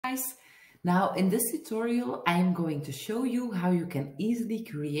guys! Now in this tutorial I am going to show you how you can easily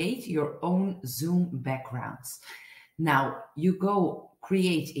create your own Zoom backgrounds. Now you go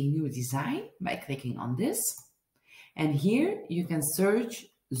create a new design by clicking on this, and here you can search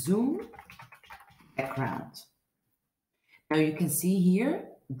Zoom background. Now you can see here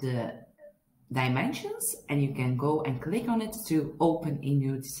the dimensions and you can go and click on it to open a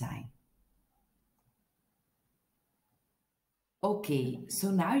new design. Okay, so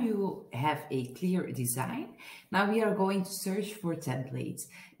now you have a clear design. Now we are going to search for templates.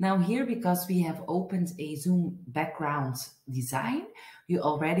 Now here, because we have opened a Zoom background design, you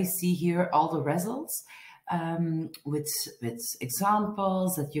already see here all the results with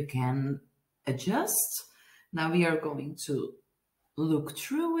examples that you can adjust. Now we are going to look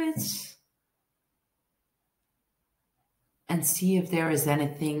through it and see if there is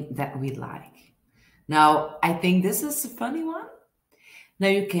anything that we like. Now, I think this is a funny one. Now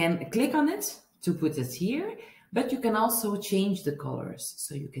you can click on it to put it here, but you can also change the colors.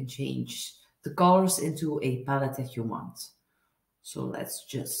 So you can change the colors into a palette that you want. So let's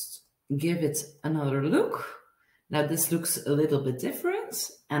just give it another look. Now this looks a little bit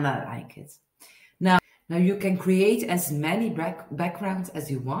different and I like it. Now you can create as many backgrounds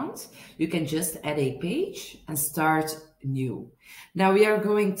as you want. You can just add a page and start new. Now we are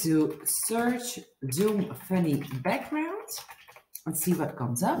going to search Zoom funny background and see what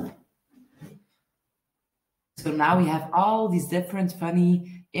comes up. So now we have all these different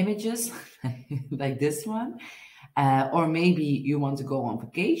funny images like this one. Or maybe you want to go on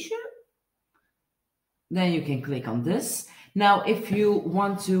vacation. Then you can click on this. Now, if you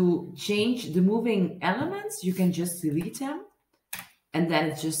want to change the moving elements, you can just delete them. And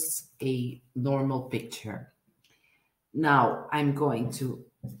then it's just a normal picture. Now, I'm going to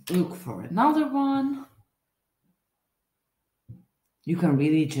look for another one. You can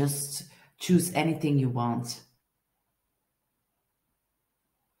really just choose anything you want.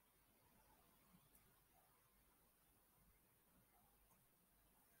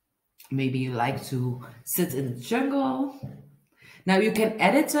 Maybe you like to sit in the jungle. Now you can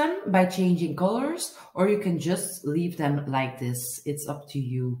edit them by changing colors, or you can just leave them like this. It's up to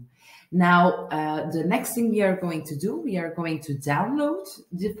you. Now, the next thing we are going to do, we are going to download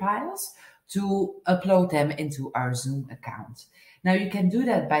the files to upload them into our Zoom account. Now you can do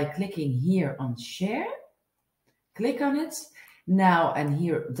that by clicking here on share, click on it. Now, and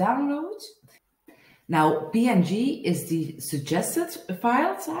here download. Now, PNG is the suggested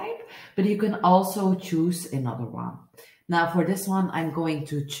file type, but you can also choose another one. Now, for this one, I'm going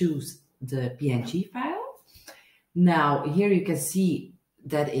to choose the PNG file. Now, here you can see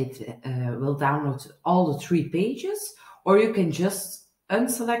that it will download all the 3 pages, or you can just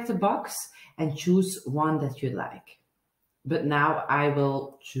unselect the box and choose one that you like. But now I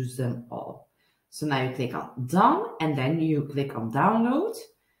will choose them all. So now you click on done, and then you click on download.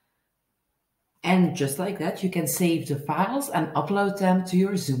 And just like that, you can save the files and upload them to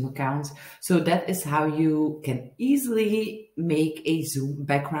your Zoom account. So that is how you can easily make a Zoom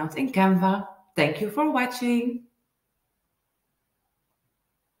background in Canva. Thank you for watching.